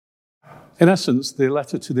In essence, the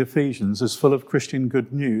letter to the Ephesians is full of Christian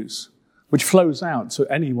good news, which flows out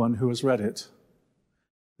to anyone who has read it.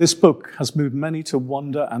 This book has moved many to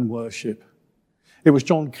wonder and worship. It was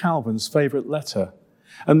John Calvin's favourite letter,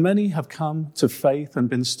 and many have come to faith and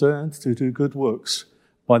been stirred to do good works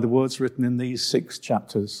by the words written in these 6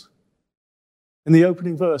 chapters. In the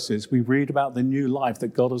opening verses, we read about the new life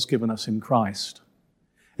that God has given us in Christ.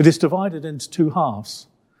 It is divided into 2 halves,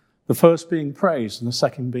 the first being praise and the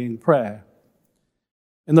second being prayer.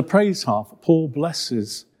 In the praise half, Paul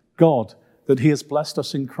blesses God that he has blessed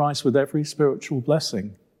us in Christ with every spiritual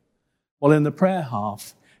blessing. While in the prayer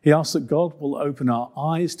half, he asks that God will open our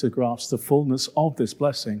eyes to grasp the fullness of this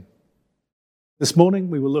blessing. This morning,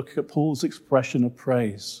 we will look at Paul's expression of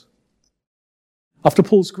praise. After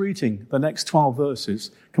Paul's greeting, the next 12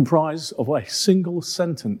 verses comprise of a single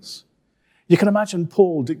sentence. You can imagine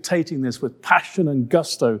Paul dictating this with passion and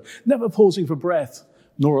gusto, never pausing for breath,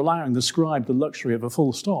 nor allowing the scribe the luxury of a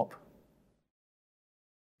full stop.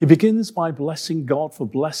 He begins by blessing God for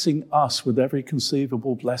blessing us with every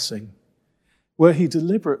conceivable blessing, where he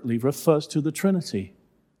deliberately refers to the Trinity.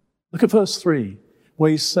 Look at verse 3,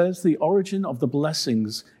 where he says the origin of the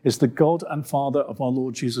blessings is the God and Father of our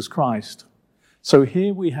Lord Jesus Christ. So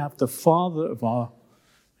here we have the Father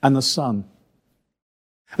and the Son.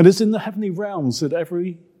 And it's in the heavenly realms that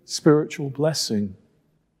every spiritual blessing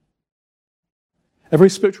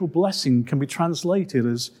can be translated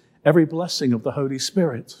as every blessing of the Holy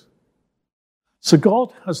Spirit. So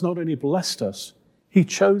God has not only blessed us, he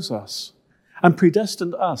chose us and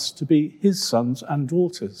predestined us to be his sons and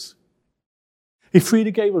daughters. He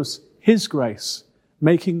freely gave us his grace,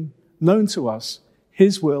 making known to us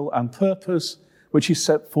his will and purpose, which he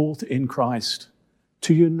set forth in Christ,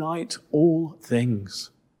 to unite all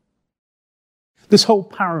things. This whole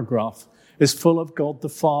paragraph is full of God the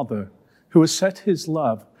Father, who has set his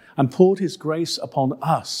love and poured his grace upon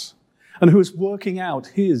us, and who is working out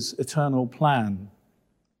his eternal plan.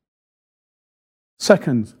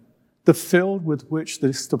 Second, the field with which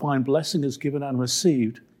this divine blessing is given and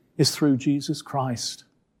received is through Jesus Christ.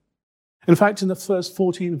 In fact, in the first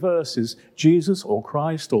 14 verses, Jesus or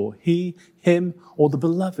Christ or he, him, or the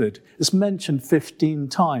beloved is mentioned 15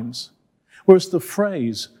 times, whereas the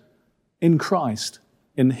phrase in Christ,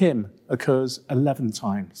 in him, occurs 11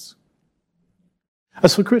 times.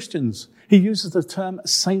 As for Christians, he uses the term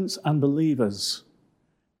saints and believers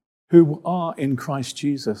who are in Christ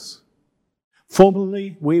Jesus.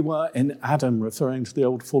 Formerly, we were in Adam, referring to the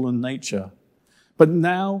old fallen nature, but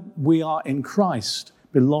now we are in Christ,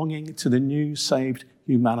 belonging to the new saved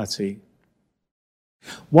humanity.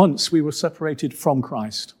 Once we were separated from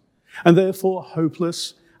Christ, and therefore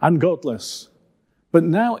hopeless and godless. But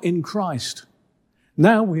now in Christ,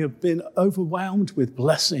 now we have been overwhelmed with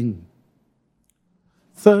blessing.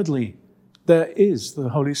 Thirdly, there is the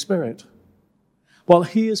Holy Spirit. While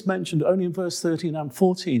he is mentioned only in verse 13 and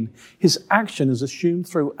 14, his action is assumed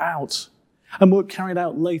throughout and work carried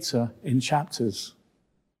out later in chapters.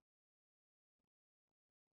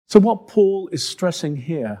 So what Paul is stressing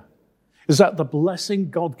here is that the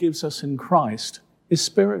blessing God gives us in Christ is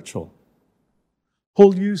spiritual.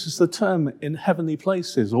 Paul uses the term in heavenly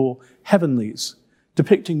places or heavenlies,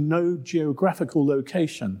 depicting no geographical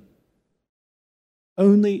location.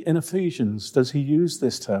 Only in Ephesians does he use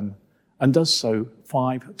this term and does so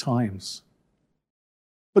 5 times.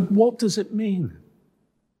 But what does it mean?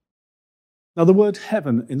 Now, the word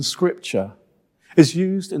heaven in Scripture is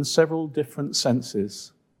used in several different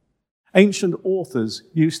senses. Ancient authors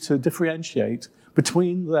used to differentiate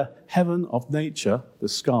between the heaven of nature, the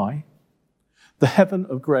sky, the heaven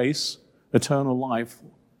of grace, eternal life,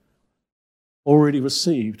 already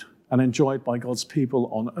received and enjoyed by God's people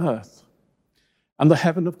on earth, and the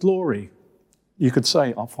heaven of glory, you could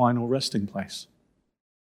say our final resting place.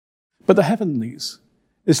 But the heavenlies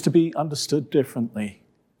is to be understood differently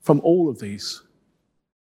from all of these.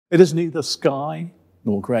 It is neither sky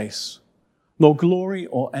nor grace, nor glory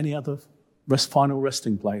or any other final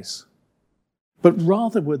resting place, but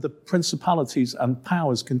rather where the principalities and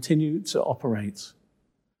powers continue to operate,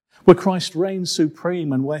 where Christ reigns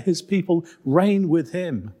supreme and where his people reign with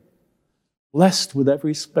him, blessed with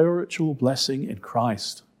every spiritual blessing in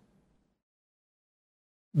Christ.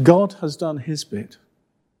 God has done his bit.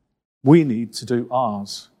 We need to do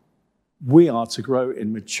ours. We are to grow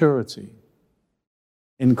in maturity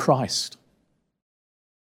in Christ.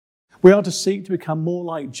 We are to seek to become more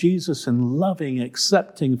like Jesus in loving,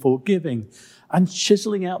 accepting, forgiving, and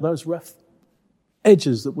chiseling out those rough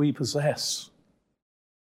edges that we possess.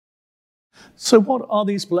 So what are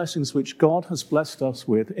these blessings which God has blessed us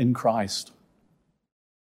with in Christ?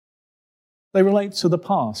 They relate to the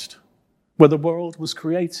past, where the world was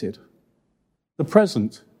created, the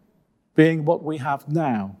present being what we have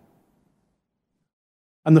now,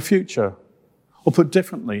 and the future, or put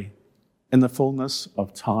differently, in the fullness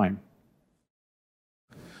of time.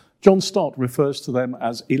 John Stott refers to them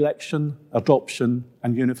as election, adoption,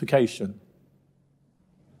 and unification.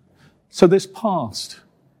 So this past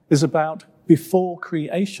is about before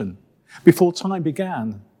creation, before time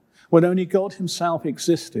began, when only God himself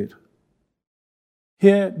existed.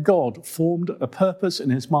 Here, God formed a purpose in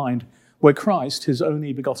his mind where Christ, his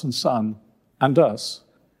only begotten Son, and us,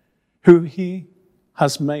 who he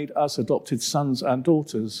has made us adopted sons and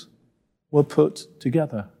daughters, were put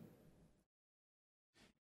together.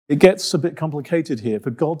 It gets a bit complicated here, for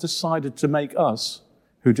God decided to make us,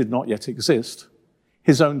 who did not yet exist,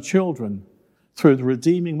 his own children through the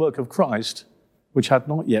redeeming work of Christ, which had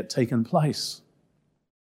not yet taken place.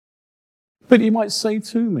 But you might say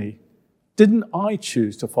to me, didn't I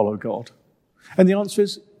choose to follow God? And the answer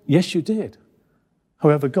is, yes, you did.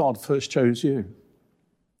 However, God first chose you.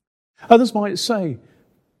 Others might say,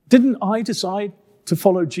 didn't I decide to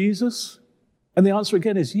follow Jesus? And the answer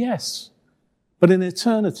again is yes. But in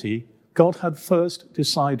eternity, God had first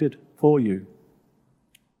decided for you.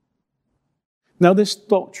 Now, this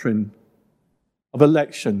doctrine of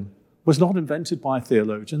election was not invented by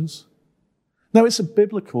theologians. No, it's a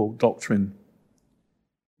biblical doctrine.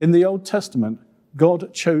 In the Old Testament,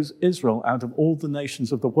 God chose Israel out of all the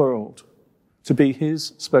nations of the world to be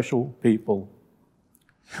his special people.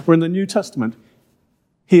 Where in the New Testament,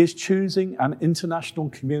 he is choosing an international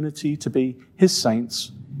community to be his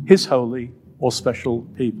saints, his holy or special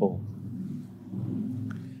people.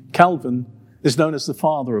 Calvin is known as the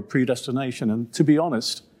father of predestination, and to be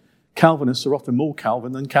honest, Calvinists are often more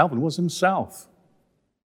Calvin than Calvin was himself.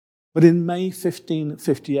 But in May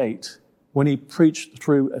 1558, when he preached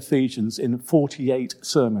through Ephesians in 48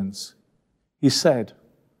 sermons, he said,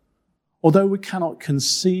 although we cannot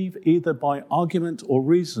conceive either by argument or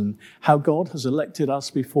reason how God has elected us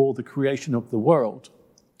before the creation of the world,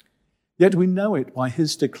 yet we know it by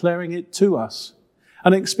his declaring it to us,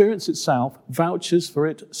 and experience itself vouches for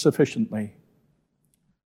it sufficiently.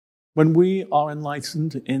 When we are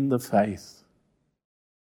enlightened in the faith.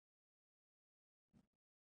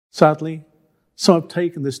 Sadly, some have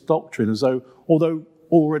taken this doctrine as though, although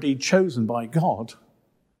already chosen by God,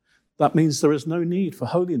 that means there is no need for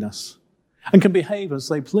holiness and can behave as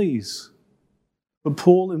they please. But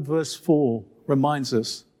Paul in verse 4 reminds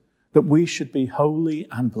us that we should be holy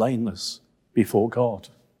and blameless before God.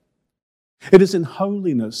 It is in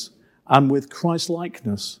holiness and with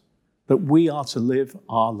Christ-likeness that we are to live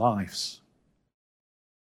our lives.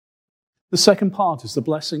 The second part is the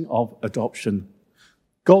blessing of adoption.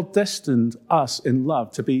 God destined us in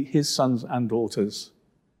love to be his sons and daughters.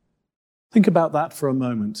 Think about that for a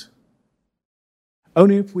moment.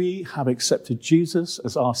 Only if we have accepted Jesus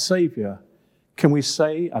as our Saviour can we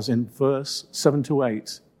say, as in verse 7 to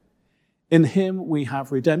 8, in him we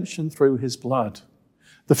have redemption through his blood,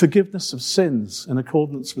 the forgiveness of sins in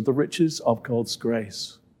accordance with the riches of God's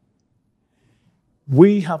grace.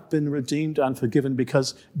 We have been redeemed and forgiven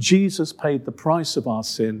because Jesus paid the price of our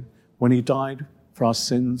sin when he died for our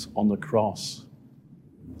sins on the cross.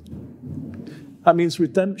 That means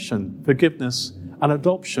redemption, forgiveness, and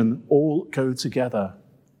adoption all go together.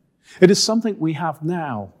 It is something we have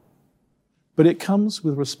now, but it comes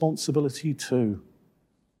with responsibility too.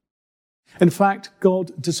 In fact,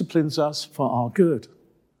 God disciplines us for our good,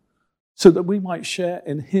 so that we might share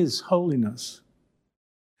in his holiness.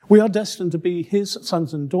 We are destined to be his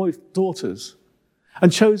sons and daughters,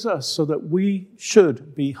 and chose us so that we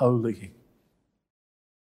should be holy.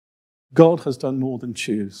 God has done more than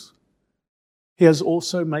choose. He has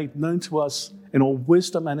also made known to us in all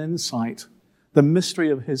wisdom and insight the mystery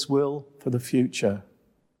of his will for the future.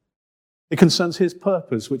 It concerns his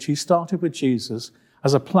purpose, which he started with Jesus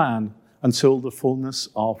as a plan until the fullness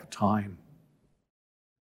of time.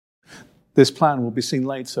 This plan will be seen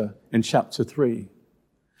later in chapter 3.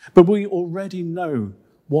 But we already know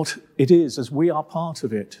what it is as we are part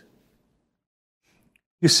of it.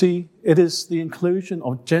 You see, it is the inclusion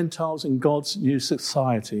of Gentiles in God's new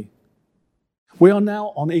society. We are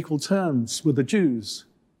now on equal terms with the Jews.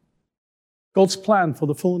 God's plan for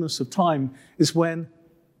the fullness of time is when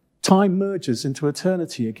time merges into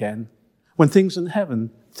eternity again, when things in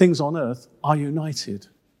heaven, things on earth are united.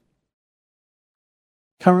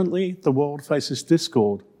 Currently, the world faces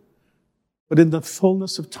discord, but in the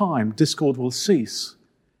fullness of time, discord will cease,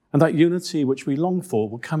 and that unity which we long for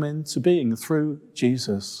will come into being through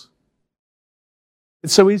Jesus.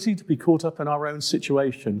 It's so easy to be caught up in our own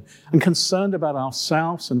situation and concerned about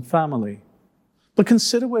ourselves and family. But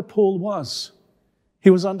consider where Paul was. He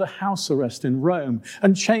was under house arrest in Rome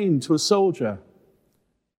and chained to a soldier.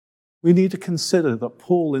 We need to consider that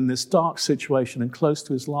Paul, in this dark situation and close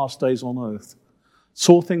to his last days on earth,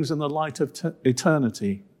 saw things in the light of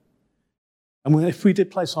eternity. And if we did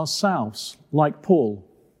place ourselves like Paul,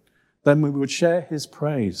 then we would share his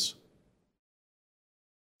praise.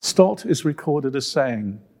 Stott is recorded as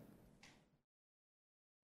saying,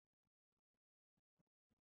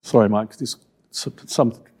 sorry, Mike,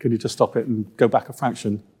 can you just stop it and go back a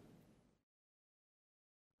fraction?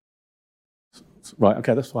 Right,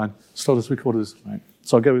 okay, that's fine. Stott is recorded as, right.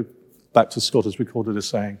 So I'll go back to Stott is recorded as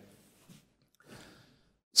saying.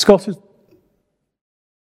 Stott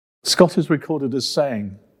is recorded as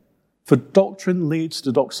saying, for doctrine leads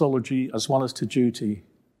to doxology as well as to duty.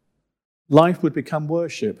 Life would become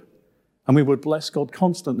worship, and we would bless God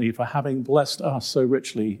constantly for having blessed us so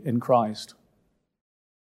richly in Christ.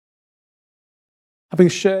 Having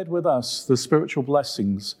shared with us the spiritual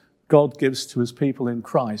blessings God gives to his people in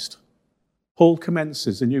Christ, Paul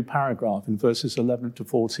commences a new paragraph in verses 11 to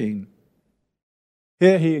 14.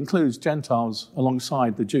 Here he includes Gentiles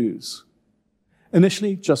alongside the Jews.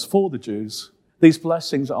 Initially, just for the Jews, these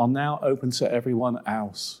blessings are now open to everyone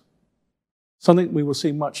else. Something we will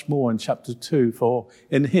see much more in chapter 2, for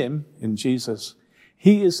in him, in Jesus,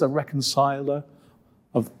 he is the reconciler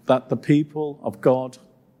of that the people of God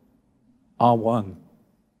are one.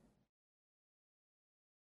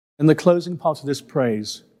 In the closing part of this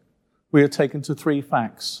praise, we are taken to three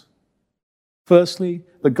facts. Firstly,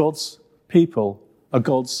 that God's people are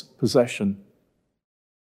God's possession,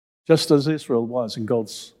 just as Israel was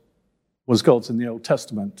God's in the Old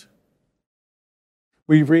Testament.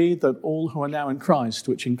 We read that all who are now in Christ,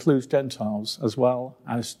 which includes Gentiles as well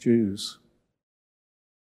as Jews.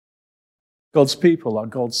 God's people are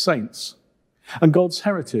God's saints and God's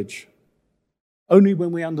heritage. Only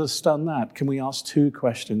when we understand that can we ask two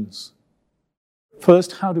questions.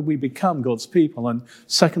 First, how did we become God's people? And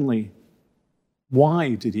secondly,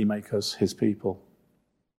 why did he make us his people?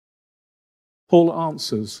 Paul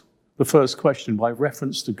answers the first question by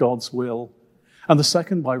reference to God's will, and the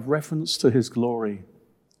second by reference to his glory.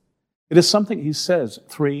 It is something he says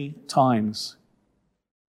 3 times.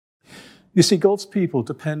 You see, God's people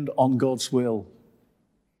depend on God's will.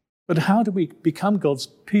 But how do we become God's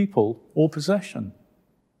people or possession?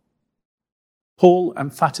 Paul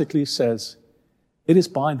emphatically says, it is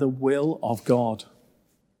by the will of God.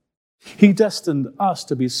 He destined us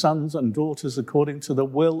to be sons and daughters according to the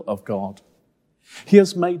will of God. He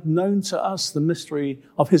has made known to us the mystery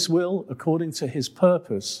of his will according to his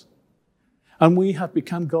purpose. And we have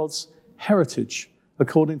become God's heritage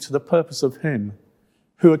according to the purpose of him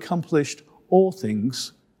who accomplished all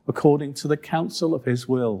things according to the counsel of his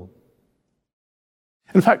will.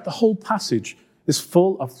 In fact, the whole passage is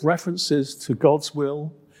full of references to God's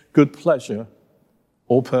will, good pleasure,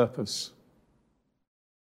 or purpose.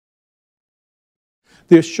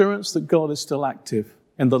 The assurance that God is still active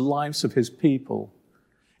in the lives of his people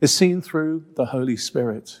is seen through the Holy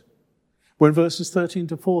Spirit, where in verses 13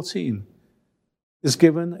 to 14 is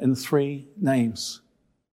given in 3 names: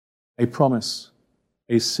 a promise,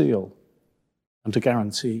 a seal, and a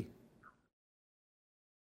guarantee.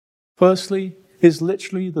 Firstly, is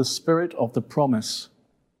literally the spirit of the promise,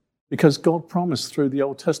 because God promised through the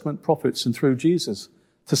Old Testament prophets and through Jesus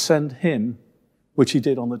to send him, which he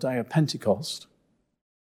did on the day of Pentecost.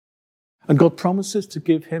 And God promises to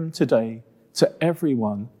give him today to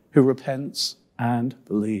everyone who repents and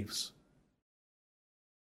believes.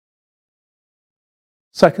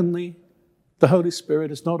 Secondly, the Holy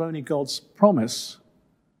Spirit is not only God's promise,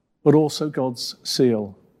 but also God's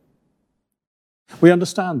seal. We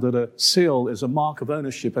understand that a seal is a mark of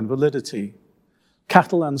ownership and validity.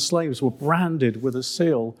 Cattle and slaves were branded with a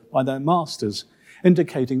seal by their masters,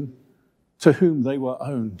 indicating to whom they were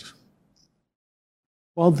owned.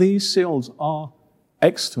 While these seals are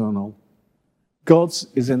external, God's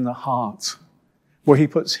is in the heart, where he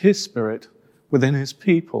puts his spirit within his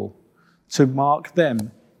people to mark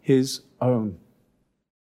them his own.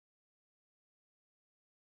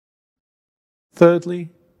 Thirdly,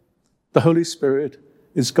 the Holy Spirit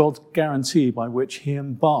is God's guarantee by which he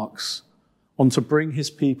embarks on to bring his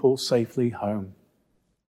people safely home.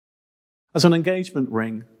 As an engagement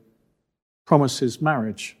ring promises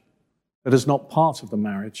marriage, it is not part of the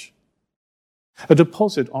marriage. A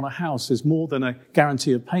deposit on a house is more than a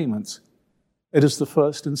guarantee of payment. It is the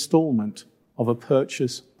first installment of a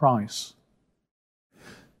purchase price.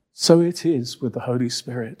 So it is with the Holy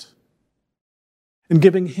Spirit. In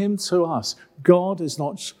giving him to us, God is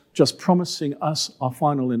not just promising us our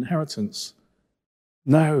final inheritance,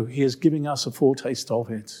 No, he is giving us a foretaste of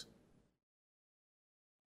it.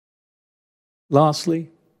 Lastly,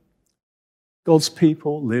 God's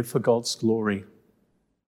people live for God's glory.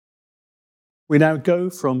 We now go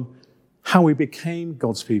from how we became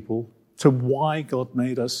God's people to why God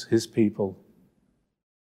made us his people.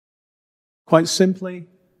 Quite simply,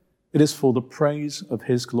 it is for the praise of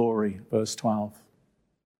his glory, verse 12.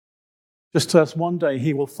 Just as one day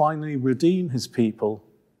he will finally redeem his people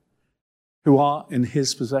who are in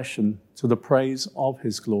his possession to the praise of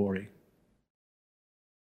his glory.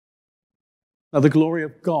 Now, the glory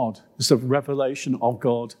of God is the revelation of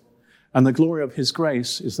God, and the glory of his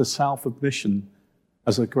grace is the self-admission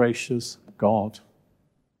as a gracious God.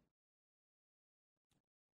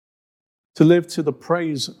 To live to the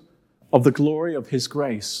praise of the glory of his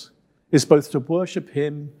grace is both to worship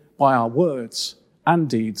him by our words and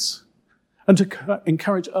deeds, and to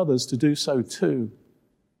encourage others to do so too.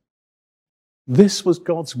 This was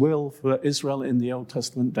God's will for Israel in the Old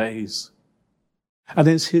Testament days, and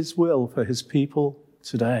is his will for his people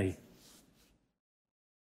today.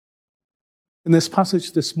 In this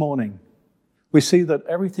passage this morning, we see that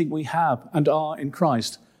everything we have and are in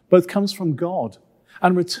Christ both comes from God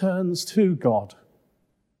and returns to God.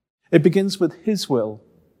 It begins with his will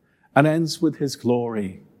and ends with his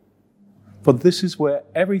glory. For this is where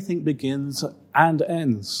everything begins and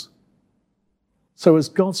ends. So as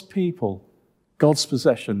God's people, God's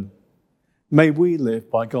possession, may we live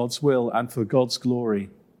by God's will and for God's glory.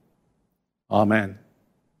 Amen.